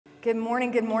Good morning,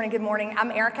 good morning, good morning.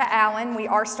 I'm Erica Allen. We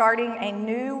are starting a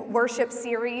new worship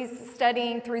series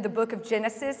studying through the book of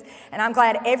Genesis, and I'm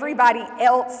glad everybody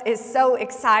else is so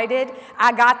excited.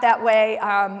 I got that way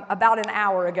about an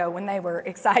hour ago when they were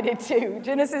excited too.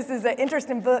 Genesis is an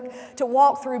interesting book to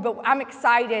walk through, but I'm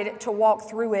excited to walk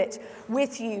through it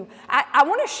with you. I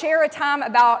want to share a time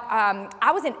about,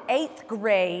 I was in 8th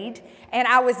grade, and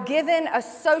I was given a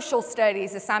social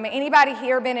studies assignment. Anybody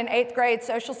here been in 8th grade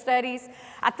social studies?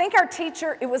 I think our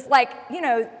teacher, it was like,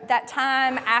 that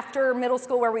time after middle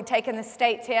school where we'd taken the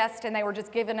state test and they were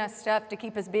just giving us stuff to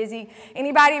keep us busy.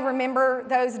 Anybody remember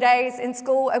those days in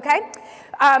school? Okay.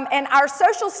 And our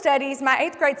social studies, my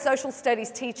 8th grade social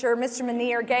studies teacher, Mr.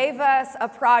 Munir, gave us a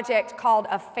project called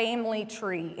a family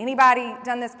tree. Anybody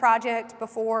done this project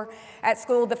before at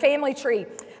school? The family tree.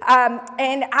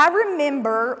 And I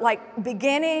remember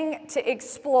beginning to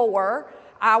explore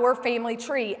our family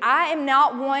tree. I am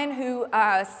not one who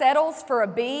settles for a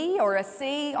B or a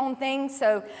C on things,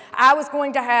 so I was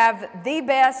going to have the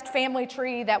best family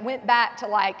tree that went back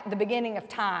to the beginning of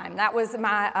time. That was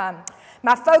my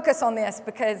focus on this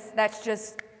because that's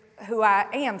just who I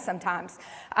am sometimes,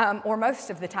 or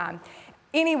most of the time.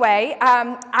 Anyway,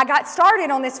 I got started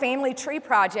on this family tree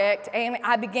project, and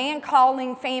I began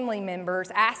calling family members,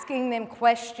 asking them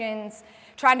questions,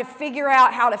 trying to figure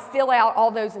out how to fill out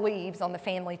all those leaves on the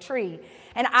family tree.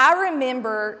 And I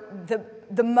remember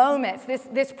the moments,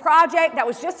 this project that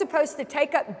was just supposed to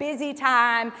take up busy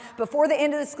time before the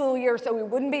end of the school year so we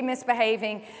wouldn't be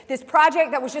misbehaving, this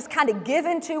project that was just kind of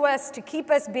given to us to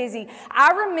keep us busy,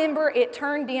 I remember it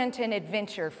turned into an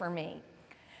adventure for me.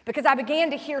 Because I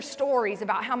began to hear stories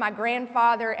about how my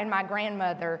grandfather and my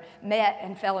grandmother met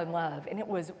and fell in love. And it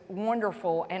was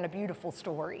wonderful and a beautiful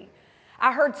story.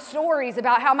 I heard stories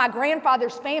about how my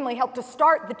grandfather's family helped to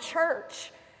start the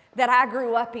church that I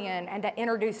grew up in and that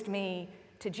introduced me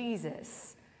to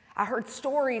Jesus. I heard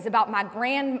stories about my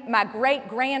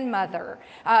great-grandmother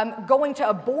going to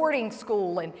a boarding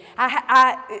school, and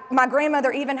my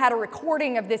grandmother even had a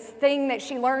recording of this thing that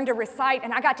she learned to recite,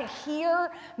 and I got to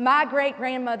hear my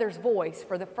great-grandmother's voice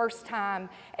for the first time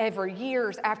ever,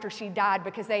 years after she died,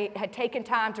 because they had taken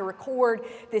time to record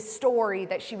this story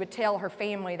that she would tell her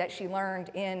family that she learned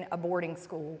in a boarding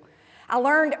school. I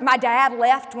learned my dad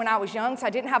left when I was young, so I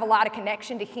didn't have a lot of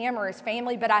connection to him or his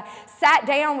family, but I sat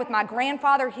down with my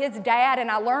grandfather, his dad,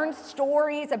 and I learned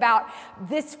stories about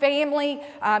this family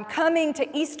coming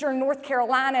to eastern North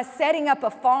Carolina, setting up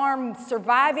a farm,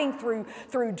 surviving through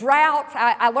droughts.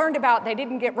 I learned about they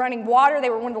didn't get running water. They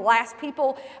were one of the last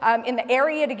people in the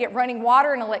area to get running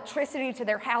water and electricity to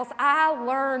their house. I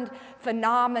learned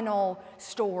phenomenal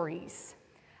stories.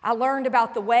 I learned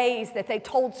about the ways that they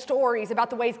told stories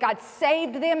about the ways God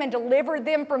saved them and delivered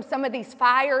them from some of these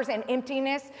fires and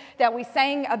emptiness that we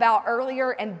sang about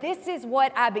earlier. And this is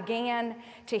what I began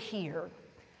to hear,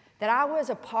 that I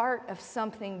was a part of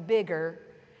something bigger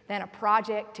than a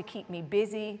project to keep me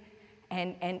busy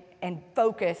and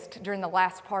focused during the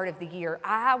last part of the year.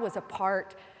 I was a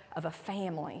part of a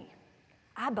family.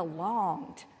 I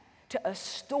belonged to a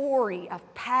story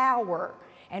of power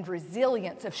and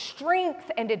resilience, of strength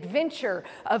and adventure,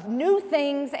 of new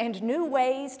things and new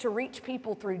ways to reach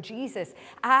people through Jesus.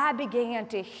 I began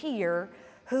to hear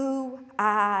who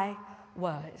I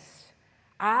was.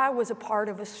 I was a part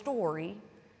of a story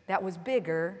that was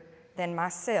bigger than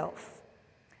myself.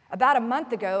 About a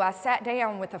month ago, I sat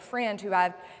down with a friend who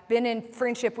I've been in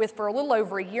friendship with for a little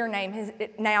over a year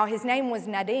now. His name was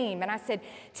Nadim, and I said,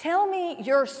 "Tell me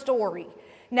your story."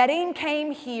 Nadim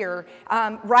came here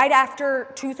right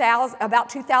after about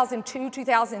 2002,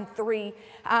 2003,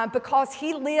 because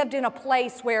he lived in a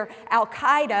place where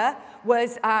Al-Qaeda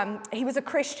he was a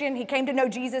Christian. He came to know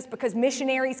Jesus because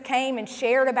missionaries came and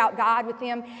shared about God with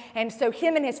him. And so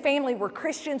him and his family were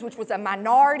Christians, which was a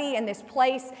minority in this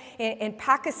place in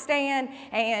Pakistan.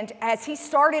 And as he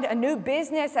started a new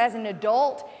business as an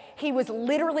adult, he was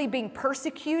literally being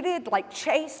persecuted,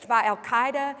 chased by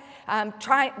Al-Qaeda,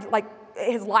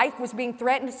 his life was being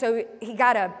threatened, so he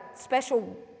got a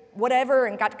special whatever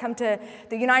and got to come to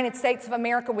the United States of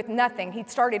America with nothing. He'd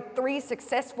started 3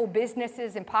 successful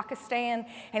businesses in Pakistan,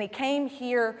 and he came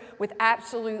here with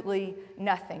absolutely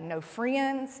nothing. No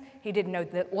friends. He didn't know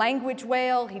the language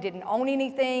well. He didn't own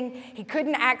anything. He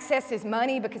couldn't access his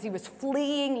money because he was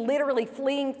literally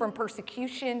fleeing from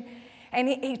persecution. And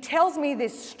he tells me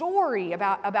this story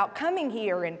about coming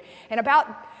here and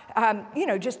about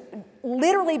just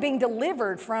literally being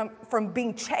delivered from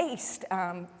being chased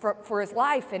for his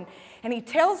life. And he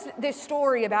tells this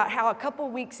story about how a couple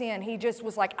of weeks in, he just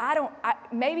was like,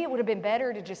 maybe it would have been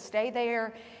better to just stay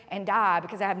there and die,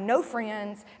 because I have no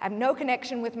friends, I have no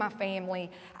connection with my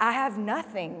family, I have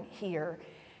nothing here.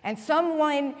 And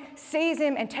someone sees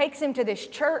him and takes him to this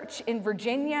church in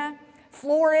Virginia,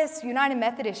 Flores United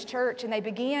Methodist Church, and they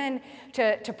begin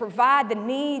to provide the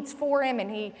needs for him,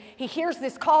 and he hears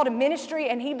this call to ministry,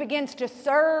 and he begins to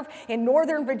serve in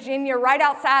Northern Virginia, right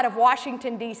outside of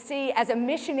Washington, D.C., as a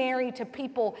missionary to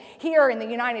people here in the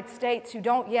United States who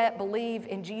don't yet believe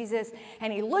in Jesus.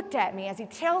 And he looked at me as he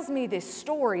tells me this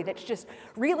story that's just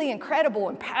really incredible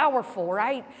and powerful,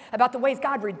 right, about the ways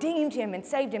God redeemed him and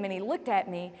saved him. And he looked at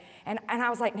me, and I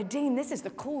was like, Nadim, this is the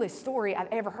coolest story I've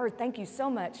ever heard. Thank you so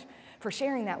much for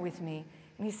sharing that with me.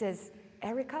 And he says,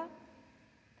 Erica,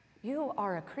 you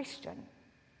are a Christian.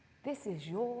 This is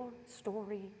your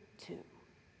story too.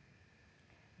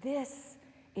 This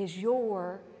is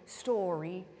your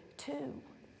story too.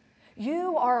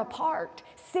 You are a part,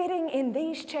 sitting in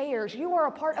these chairs, you are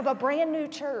a part of a brand new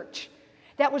church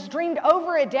that was dreamed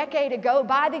over a decade ago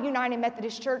by the United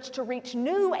Methodist Church to reach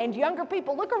new and younger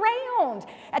people. Look around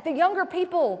at the younger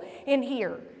people in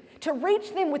here, to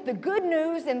reach them with the good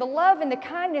news and the love and the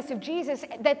kindness of Jesus,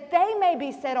 that they may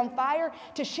be set on fire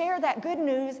to share that good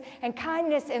news and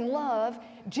kindness and love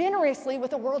generously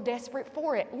with a world desperate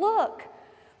for it. Look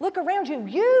around you.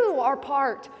 You are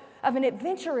part of an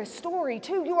adventurous story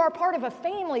too. You are part of a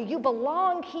family. You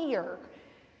belong here.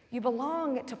 You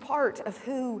belong to part of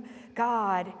who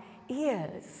God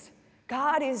is.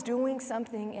 God is doing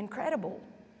something incredible,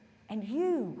 and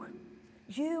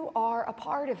you are a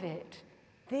part of it.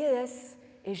 This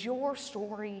is your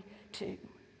story too.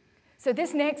 So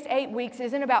this next 8 weeks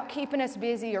isn't about keeping us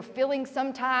busy or filling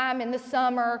some time in the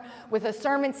summer with a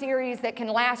sermon series that can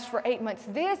last for 8 months.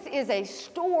 This is a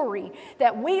story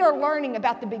that we are learning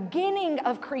about the beginning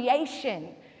of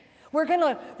creation. We're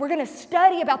gonna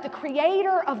study about the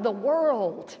creator of the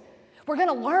world. We're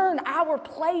gonna learn our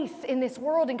place in this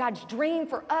world and God's dream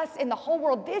for us in the whole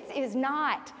world. This is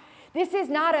not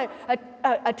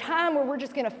a time where we're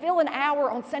just going to fill an hour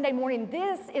on Sunday morning.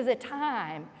 This is a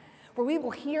time where we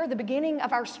will hear the beginning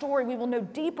of our story. We will know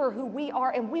deeper who we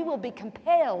are, and we will be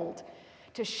compelled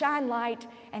to shine light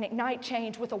and ignite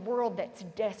change with a world that's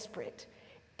desperate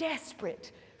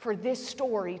for this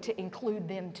story to include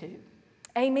them too.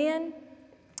 Amen?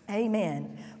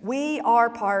 Amen. We are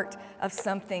part of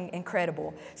something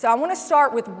incredible. So I want to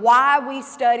start with why we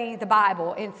study the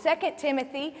Bible. In 2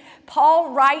 Timothy,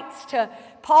 Paul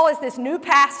is this new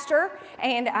pastor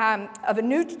and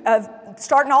of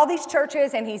starting all these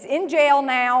churches, and he's in jail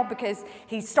now because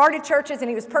he started churches and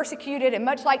he was persecuted, and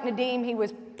much like Nadim, he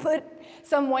was put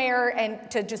somewhere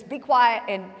and to just be quiet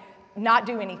and not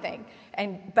do anything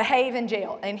and behave in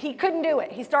jail. And he couldn't do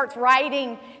it. He starts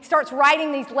writing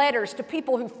these letters to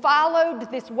people who followed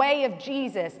this way of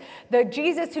Jesus, the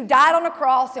Jesus who died on a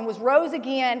cross and was rose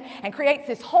again, and creates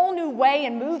this whole new way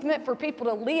and movement for people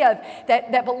to live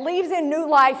that believes in new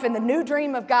life and the new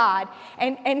dream of God.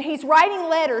 And he's writing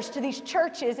letters to these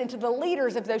churches and to the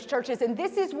leaders of those churches. And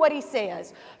this is what he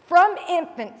says: from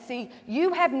infancy,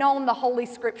 you have known the Holy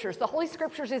Scriptures. The Holy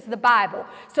Scriptures is the Bible.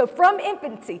 So from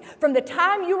infancy, from the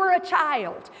time you were a child,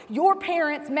 your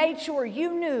parents made sure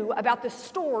you knew about the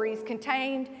stories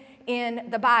contained in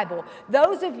the Bible.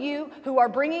 Those of you who are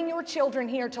bringing your children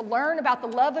here to learn about the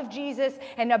love of Jesus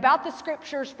and about the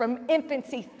Scriptures from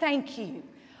infancy, thank you.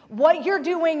 What you're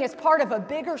doing is part of a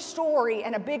bigger story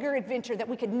and a bigger adventure that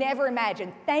we could never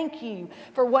imagine. Thank you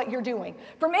for what you're doing.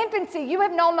 From infancy, you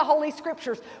have known the Holy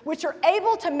Scriptures, which are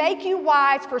able to make you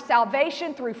wise for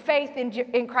salvation through faith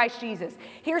in Christ Jesus.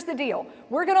 Here's the deal.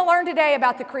 We're going to learn today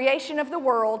about the creation of the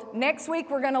world. Next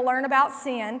week, we're going to learn about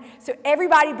sin. So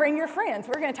everybody bring your friends.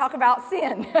 We're going to talk about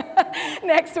sin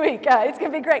next week. It's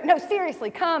going to be great. No,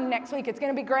 seriously, come next week. It's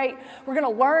going to be great. We're going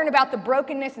to learn about the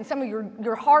brokenness and some of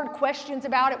your hard questions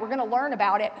about it. We're going to learn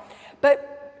about it.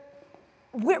 But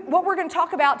what we're going to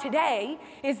talk about today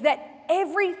is that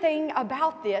everything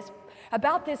about this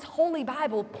Holy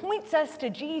Bible points us to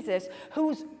Jesus,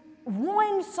 whose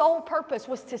one sole purpose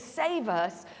was to save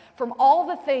us from all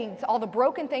the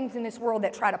broken things in this world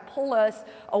that try to pull us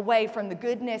away from the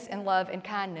goodness and love and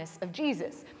kindness of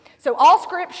Jesus. So all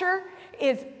Scripture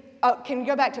is, can you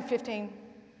go back to 15?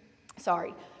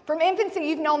 Sorry. From infancy,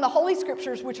 you've known the Holy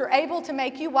Scriptures, which are able to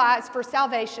make you wise for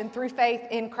salvation through faith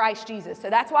in Christ Jesus. So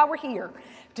that's why we're here,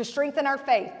 to strengthen our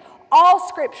faith. All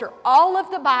Scripture, all of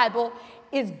the Bible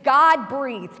is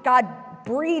God-breathed. God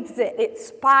breathes it,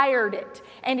 inspired it,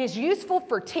 and is useful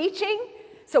for teaching.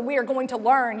 So we are going to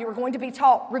learn, you are going to be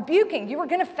taught. Rebuking, you are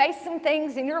going to face some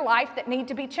things in your life that need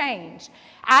to be changed.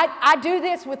 I do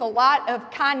this with a lot of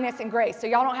kindness and grace, so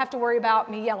y'all don't have to worry about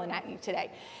me yelling at you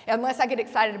today, unless I get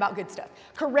excited about good stuff.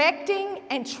 Correcting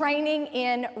and training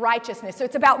in righteousness. So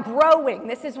it's about growing.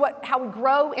 This is how we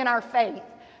grow in our faith.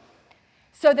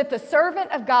 So that the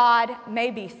servant of God may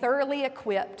be thoroughly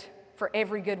equipped for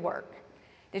every good work.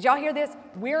 Did y'all hear this?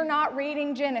 We're not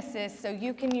reading Genesis so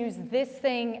you can use this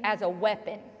thing as a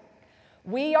weapon.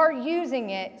 We are using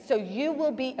it so you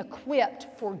will be equipped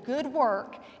for good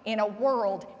work in a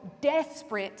world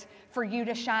desperate for you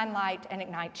to shine light and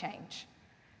ignite change.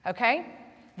 Okay?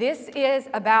 This is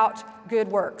about good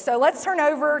work. So let's turn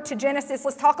over to Genesis.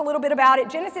 Let's talk a little bit about it.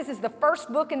 Genesis is the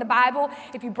first book in the Bible.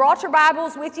 If you brought your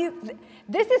Bibles with you,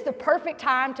 this is the perfect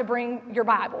time to bring your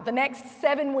Bible, the next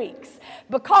 7 weeks,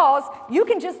 because you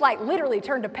can just literally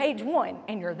turn to page 1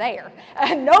 and you're there.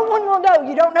 No one will know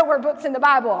you don't know where books in the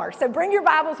Bible are. So bring your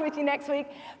Bibles with you next week.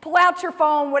 Pull out your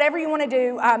phone, whatever you want to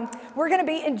do. We're going to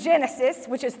be in Genesis,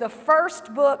 which is the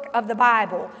first book of the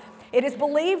Bible. It is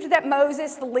believed that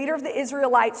Moses, the leader of the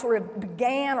Israelites, sort of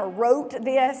began or wrote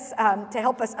this to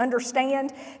help us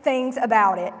understand things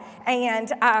about it.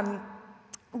 And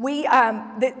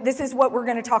this is what we're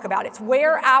going to talk about. It's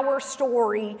where our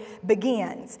story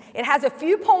begins. It has a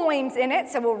few poems in it,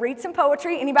 so we'll read some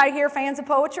poetry. Anybody here fans of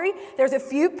poetry? There's a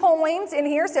few poems in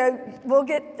here, so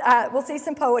we'll see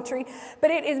some poetry. But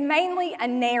it is mainly a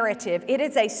narrative. It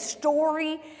is a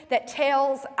story that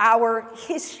tells our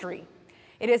history.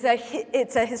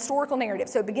 It's a historical narrative,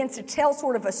 so it begins to tell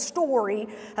sort of a story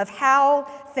of how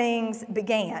things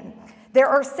began. There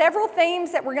are several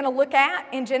themes that we're going to look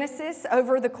at in Genesis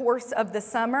over the course of the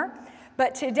summer,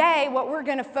 but today what we're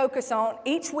going to focus on,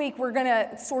 each week we're going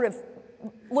to sort of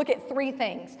look at 3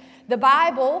 things. The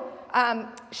Bible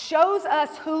shows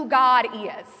us who God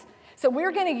is. So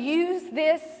we're going to use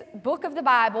this book of the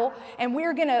Bible and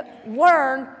we're going to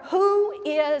learn who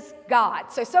is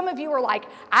God. So some of you are like,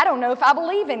 I don't know if I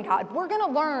believe in God. We're going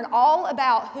to learn all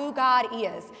about who God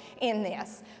is in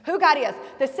this. Who God is.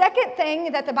 The second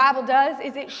thing that the Bible does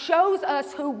is it shows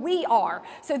us who we are.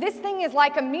 So this thing is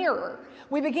like a mirror.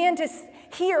 We begin to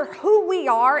hear who we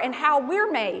are and how we're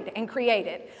made and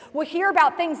created. We'll hear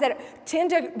about things that tend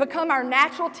to become our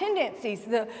natural tendencies,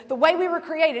 the way we were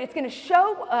created. It's going to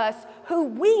show us who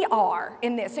we are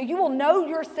in this. So you will know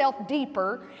yourself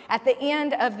deeper at the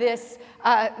end of this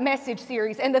message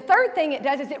series. And the third thing it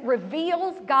does is it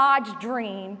reveals God's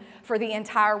dream for the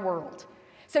entire world.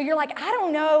 So you're like, I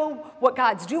don't know what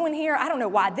God's doing here. I don't know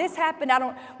why this happened.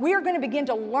 We are going to begin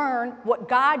to learn what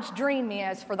God's dream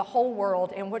is for the whole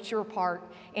world and what's your part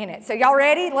in it. So y'all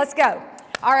ready? Let's go.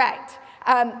 All right.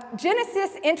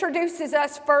 Genesis introduces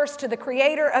us first to the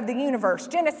creator of the universe.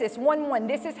 Genesis 1:1.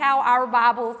 This is how our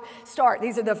Bibles start.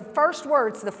 These are the first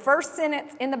words. The first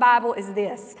sentence in the Bible is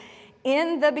this.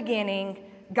 In the beginning,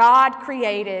 God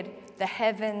created the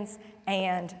heavens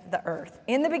and the earth.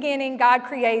 In the beginning, God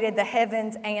created the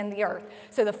heavens and the earth.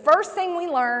 So the first thing we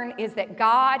learn is that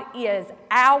God is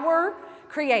our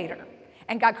creator.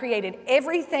 And God created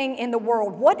everything in the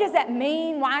world. What does that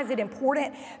mean? Why is it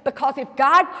important? Because if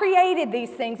God created these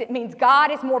things, it means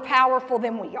God is more powerful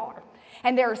than we are.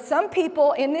 And there are some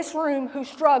people in this room who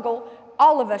struggle,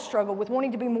 all of us struggle, with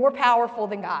wanting to be more powerful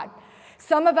than God.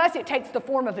 Some of us, it takes the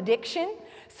form of addiction.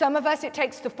 Some of us, it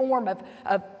takes the form of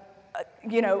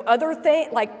other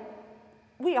things, like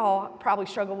we all probably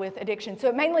struggle with addiction.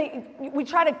 So mainly, we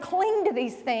try to cling to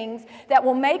these things that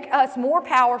will make us more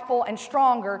powerful and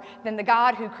stronger than the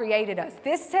God who created us.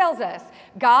 This tells us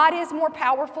God is more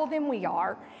powerful than we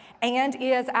are and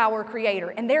is our creator.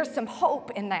 And there's some hope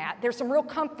in that. There's some real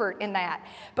comfort in that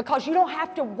because you don't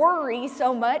have to worry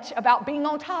so much about being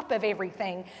on top of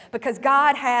everything because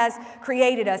God has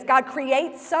created us. God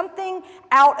creates something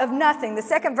out of nothing. The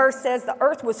second verse says the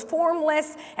earth was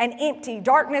formless and empty.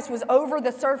 Darkness was over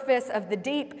the surface of the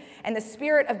deep and the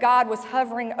Spirit of God was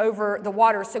hovering over the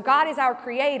waters. So God is our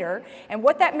creator. And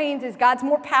what that means is God's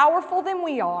more powerful than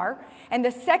we are. And the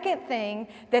second thing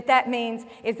that means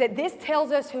is that this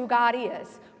tells us who God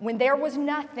is. When there was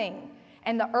nothing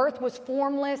and the earth was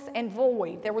formless and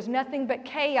void, there was nothing but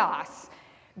chaos,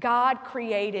 God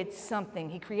created something.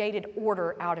 He created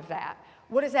order out of that.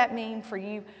 What does that mean for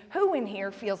you? Who in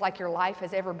here feels like your life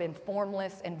has ever been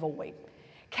formless and void?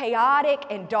 Chaotic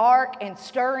and dark and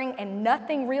stirring and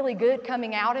nothing really good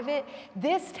coming out of it?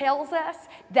 This tells us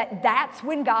that that's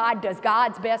when God does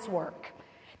God's best work.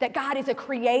 That God is a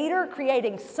creator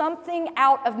creating something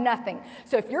out of nothing.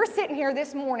 So if you're sitting here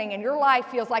this morning and your life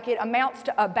feels like it amounts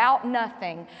to about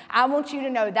nothing, I want you to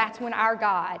know that's when our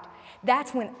God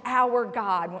That's when our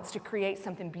God wants to create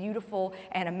something beautiful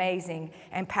and amazing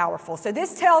and powerful. So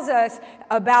this tells us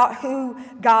about who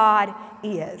God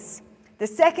is. The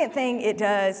second thing it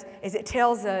does is it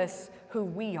tells us who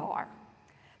we are.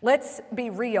 Let's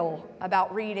be real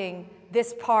about reading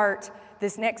this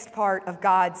next part of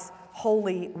God's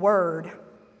holy word.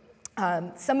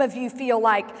 Some of you feel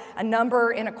like a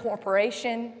number in a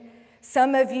corporation.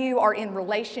 Some of you are in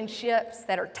relationships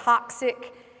that are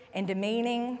toxic and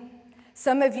demeaning.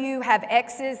 Some of you have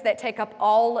exes that take up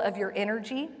all of your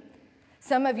energy.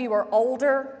 Some of you are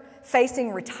older,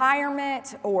 facing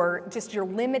retirement or just your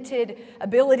limited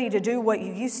ability to do what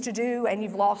you used to do, and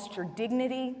you've lost your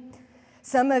dignity.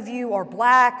 Some of you are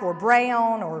black or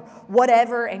brown or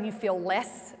whatever, and you feel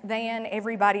less than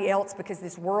everybody else because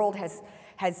this world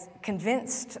has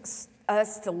convinced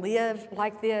us to live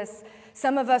like this.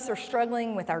 Some of us are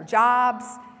struggling with our jobs.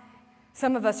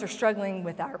 Some of us are struggling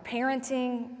with our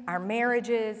parenting, our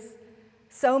marriages.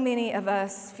 So many of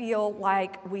us feel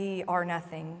like we are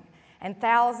nothing. And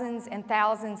thousands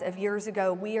of years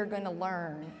ago, we are going to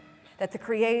learn that the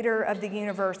creator of the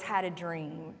universe had a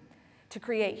dream to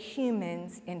create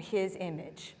humans in his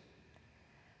image.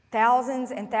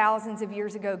 Thousands and thousands of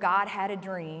years ago, God had a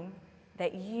dream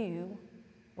that you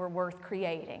were worth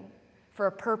creating for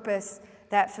a purpose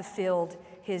that fulfilled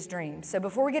his dream. So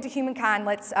before we get to humankind,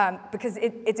 let's, because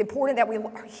it's important that we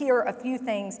hear a few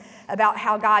things about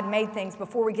how God made things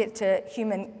before we get to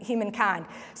humankind.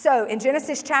 So in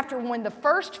Genesis chapter 1, the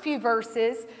first few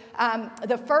verses,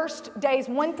 the first days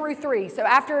 1 through 3, so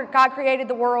after God created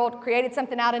the world, created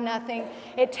something out of nothing,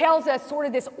 it tells us sort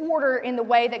of this order in the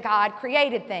way that God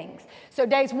created things. So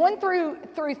days 1 through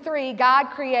 3, God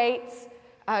creates,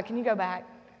 can you go back?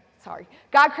 Sorry.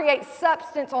 God creates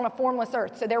substance on a formless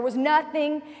earth. So there was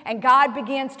nothing, and God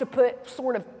begins to put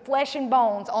sort of flesh and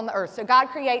bones on the earth. So God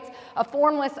creates a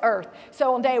formless earth.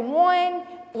 So on day 1,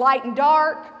 light and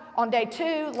dark. On day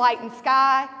 2, light and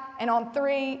sky. And on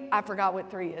 3, I forgot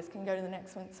what 3 is. Can you go to the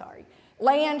next one? Sorry.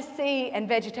 Land, sea, and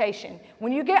vegetation.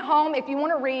 When you get home, if you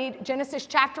want to read Genesis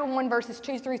chapter 1, verses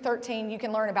 2 through 13, you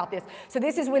can learn about this. So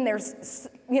this is when there's,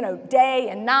 day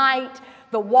and night,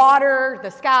 the water, the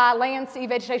sky, land, sea,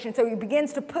 vegetation. So he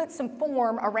begins to put some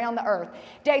form around the earth.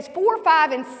 Days 4,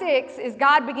 5, and 6 is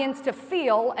God begins to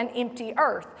fill an empty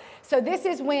earth. So this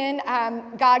is when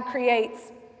God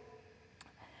creates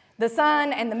the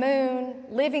sun and the moon,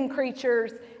 living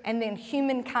creatures, and then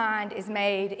humankind is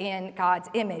made in God's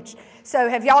image. So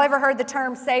have y'all ever heard the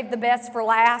term save the best for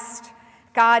last?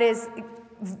 God is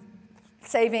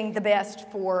saving the best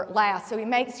for last. So he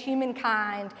makes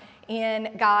humankind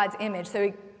in God's image. So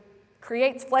he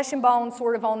creates flesh and bone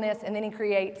sort of on this, and then he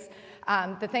creates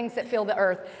the things that fill the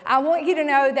earth. I want you to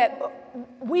know that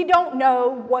we don't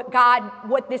know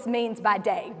what this means by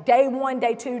day. Day 1,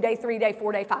 day 2, day 3, day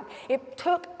 4, day 5. It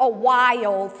took a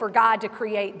while for God to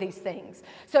create these things.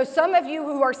 So some of you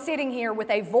who are sitting here with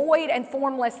a void and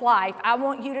formless life, I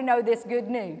want you to know this good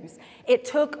news. It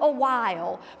took a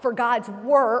while for God's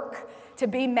work to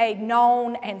be made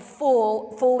known and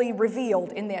fully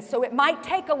revealed in this. So it might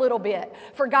take a little bit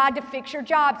for God to fix your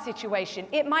job situation.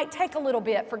 It might take a little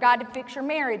bit for God to fix your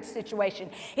marriage situation.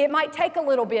 It might take a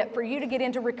little bit for you to get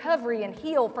into recovery and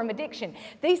heal from addiction.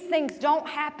 These things don't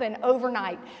happen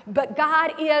overnight, but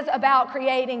God is about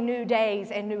creating new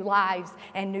days and new lives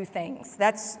and new things.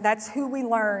 That's who we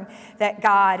learn that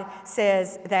God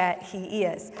says that he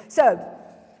is. So,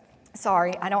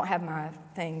 sorry, I don't have my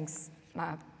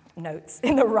notes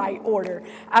in the right order.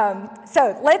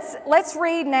 So let's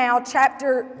read now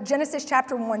Genesis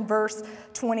chapter 1, verse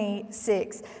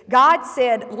 26. God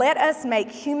said, "Let us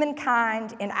make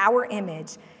humankind in our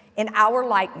image, in our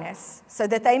likeness, so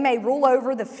that they may rule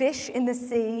over the fish in the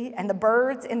sea and the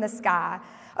birds in the sky,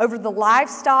 over the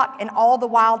livestock and all the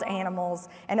wild animals,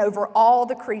 and over all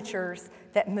the creatures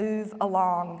that move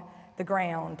along the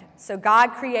ground." So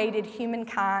God created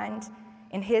humankind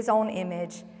in his own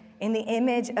image. In the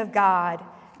image of God,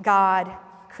 God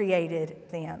created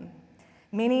them.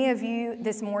 Many of you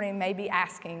this morning may be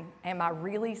asking, am I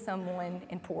really someone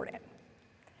important?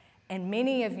 And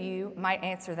many of you might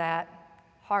answer that,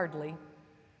 hardly,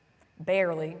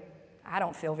 barely. I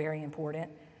don't feel very important.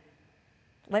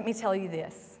 Let me tell you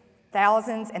this.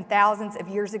 Thousands and thousands of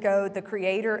years ago, the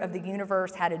creator of the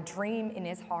universe had a dream in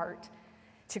his heart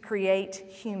to create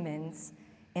humans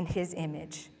in his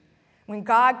image. When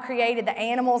God created the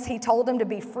animals, he told them to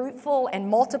be fruitful and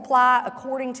multiply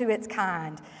according to its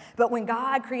kind. But when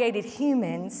God created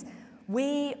humans,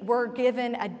 we were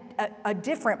given a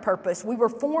different purpose. We were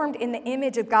formed in the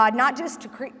image of God, not just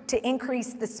to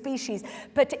increase the species,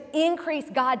 but to increase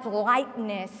God's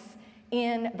likeness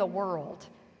in the world.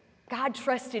 God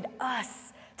trusted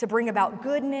us to bring about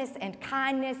goodness and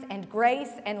kindness and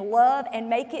grace and love and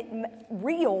make it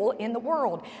real in the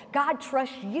world. God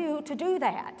trusts you to do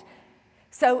that.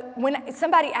 So when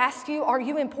somebody asks you, are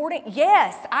you important?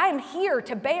 Yes, I am here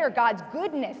to bear God's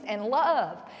goodness and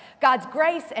love, God's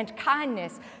grace and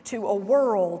kindness to a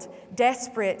world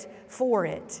desperate for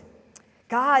it.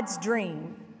 God's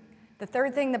dream. The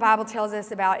third thing the Bible tells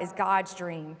us about is God's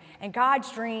dream. And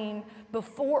God's dream,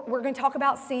 we're going to talk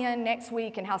about sin next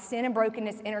week and how sin and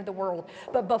brokenness entered the world.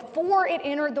 But before it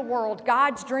entered the world,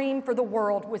 God's dream for the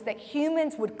world was that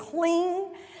humans would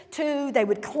they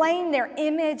would claim their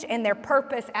image and their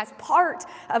purpose as part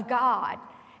of God,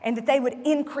 and that they would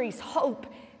increase hope,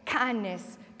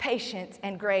 kindness, patience,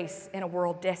 and grace in a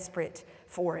world desperate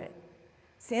for it.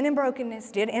 Sin and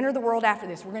brokenness did enter the world after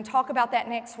this. We're going to talk about that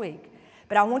next week.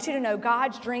 But I want you to know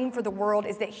God's dream for the world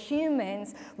is that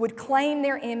humans would claim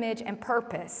their image and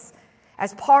purpose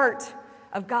as part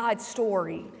of God's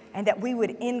story, and that we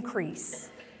would increase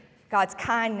God's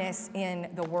kindness in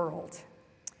the world.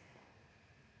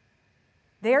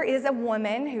 There is a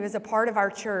woman who is a part of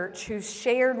our church who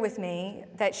shared with me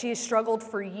that she has struggled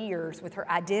for years with her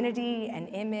identity and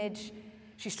image.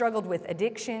 She struggled with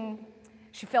addiction.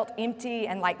 She felt empty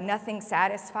and like nothing could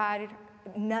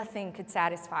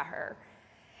satisfy her.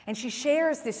 And she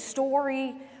shares this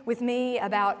story with me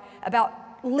about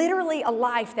literally a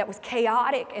life that was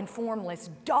chaotic and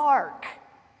formless, dark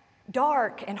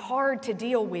and hard to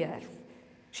deal with.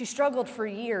 She struggled for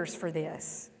years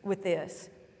with this.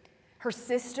 Her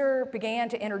sister began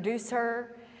to introduce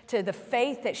her to the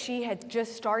faith that she had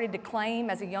just started to claim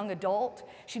as a young adult.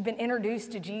 She'd been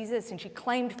introduced to Jesus, and she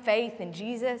claimed faith in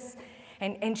Jesus.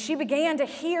 And she began to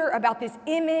hear about this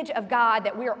image of God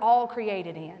that we are all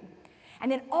created in.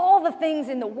 And then all the things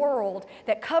in the world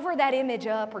that cover that image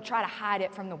up or try to hide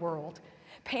it from the world.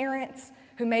 Parents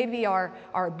who maybe are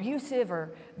abusive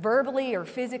or verbally or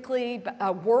physically,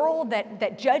 a world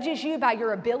that judges you by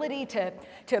your ability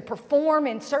to perform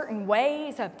in certain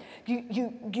ways.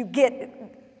 You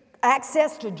get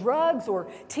access to drugs or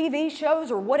TV shows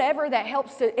or whatever that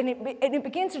helps to, and it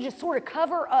begins to just sort of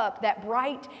cover up that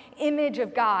bright image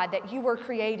of God that you were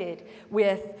created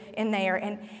with in there.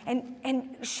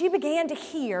 And she began to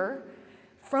hear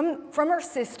from her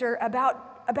sister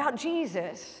about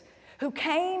Jesus, who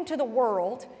came to the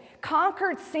world,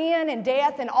 conquered sin and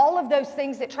death and all of those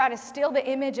things that try to steal the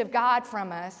image of God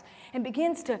from us, and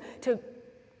begins to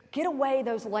get away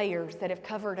those layers that have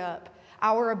covered up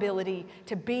our ability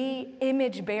to be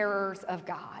image bearers of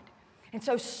God. And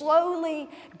so slowly,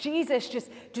 Jesus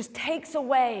just takes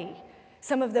away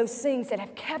some of those things that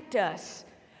have kept us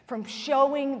from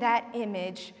showing that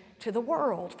image to the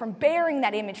world, from bearing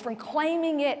that image, from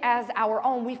claiming it as our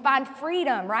own. We find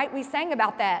freedom, right? We sang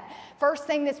about that. First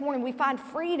thing this morning, we find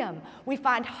freedom. We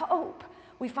find hope.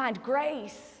 We find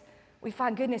grace. We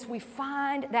find goodness. We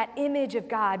find that image of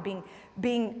God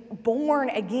being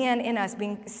born again in us,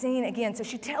 being seen again. So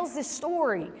she tells this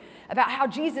story about how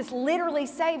Jesus literally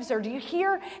saves her. Do you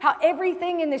hear how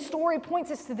everything in this story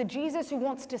points us to the Jesus who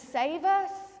wants to save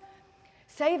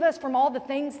us from all the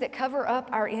things that cover up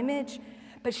our image?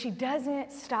 But she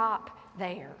doesn't stop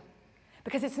there,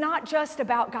 because it's not just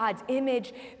about God's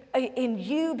image in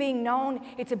you being known.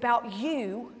 It's about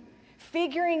you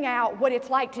figuring out what it's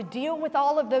like to deal with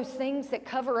all of those things that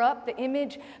cover up the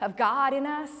image of God in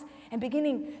us, and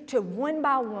beginning to one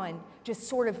by one just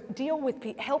sort of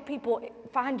help people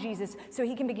find Jesus so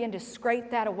he can begin to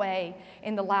scrape that away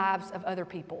in the lives of other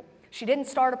people. She didn't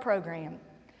start a program.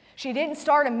 She didn't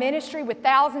start a ministry with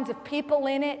thousands of people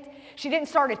in it. She didn't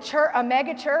start a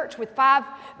mega church with 5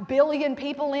 billion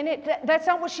people in it. That's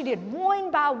not what she did. One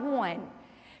by one,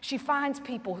 she finds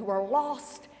people who are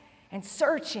lost and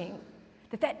searching,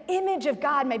 that image of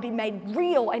God may be made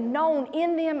real and known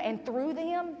in them and through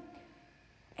them.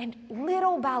 And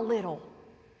little by little,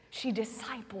 she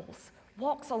disciples,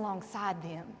 walks alongside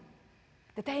them,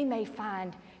 that they may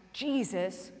find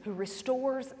Jesus who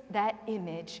restores that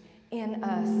image in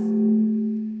us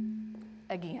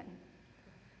again.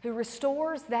 Who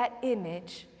restores that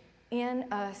image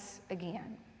in us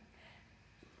again.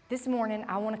 This morning,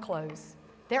 I want to close.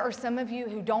 There are some of you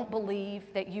who don't believe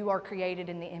that you are created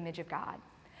in the image of God.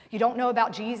 You don't know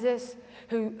about Jesus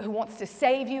who wants to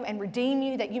save you and redeem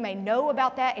you, that you may know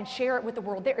about that and share it with the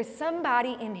world. There is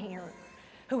somebody in here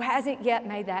who hasn't yet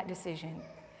made that decision.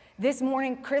 This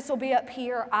morning, Chris will be up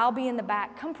here. I'll be in the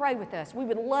back. Come pray with us. We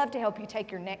would love to help you take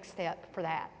your next step for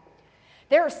that.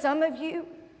 There are some of you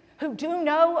who do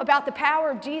know about the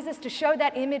power of Jesus to show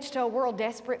that image to a world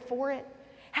desperate for it.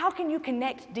 How can you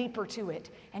connect deeper to it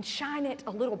and shine it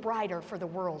a little brighter for the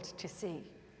world to see?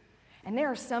 And there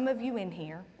are some of you in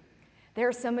here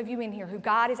who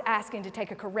God is asking to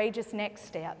take a courageous next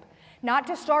step. Not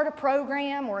to start a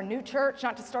program or a new church,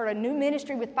 not to start a new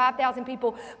ministry with 5,000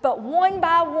 people, but one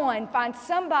by one find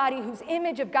somebody whose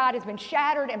image of God has been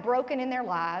shattered and broken in their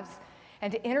lives,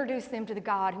 and to introduce them to the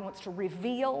God who wants to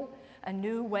reveal a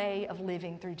new way of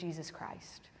living through Jesus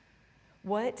Christ.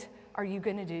 What are you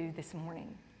going to do this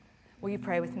morning? Will you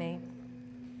pray with me?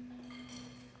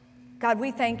 God,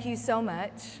 we thank you so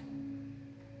much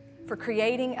for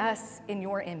creating us in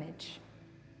your image.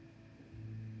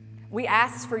 We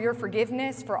ask for your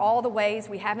forgiveness for all the ways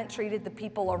we haven't treated the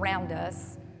people around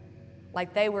us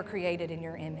like they were created in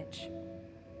your image.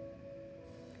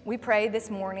 We pray this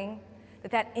morning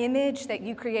that image that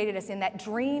you created us in, that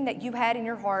dream that you had in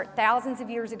your heart thousands of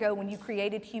years ago when you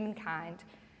created humankind,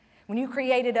 when you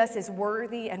created us as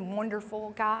worthy and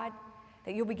wonderful, God,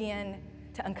 that you'll begin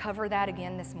to uncover that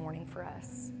again this morning for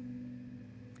us.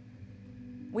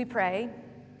 We pray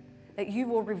that you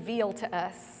will reveal to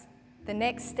us the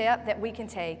next step that we can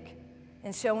take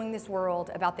in showing this world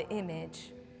about the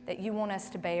image that you want us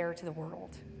to bear to the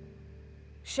world.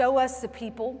 Show us the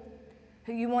people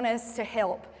who you want us to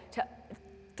help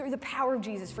through the power of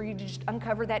Jesus, for you to just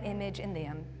uncover that image in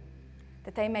them,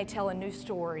 that they may tell a new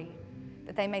story,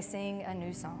 that they may sing a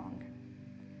new song.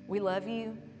 We love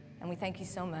you, and we thank you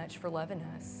so much for loving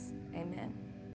us. Amen.